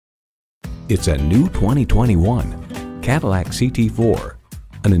It's a new 2021 Cadillac CT4.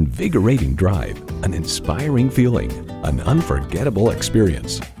 An invigorating drive, an inspiring feeling, an unforgettable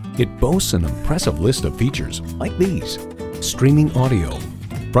experience. It boasts an impressive list of features like these: streaming audio,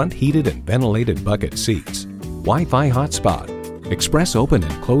 front heated and ventilated bucket seats, Wi-Fi hotspot, express open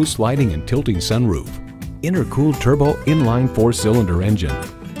and closed sliding and tilting sunroof, intercooled turbo inline 4-cylinder engine,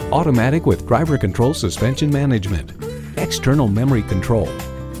 automatic with driver control suspension management, external memory control,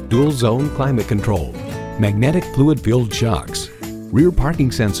 dual zone climate control, magnetic fluid-filled shocks, rear parking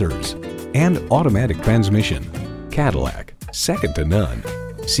sensors, and automatic transmission. Cadillac, second to none.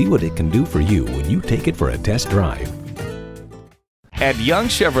 See what it can do for you when you take it for a test drive. At Young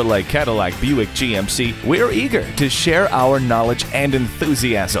Chevrolet Cadillac Buick GMC, we're eager to share our knowledge and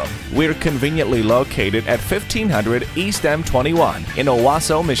enthusiasm. We're conveniently located at 1500 East M21 in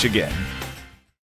Owosso, Michigan.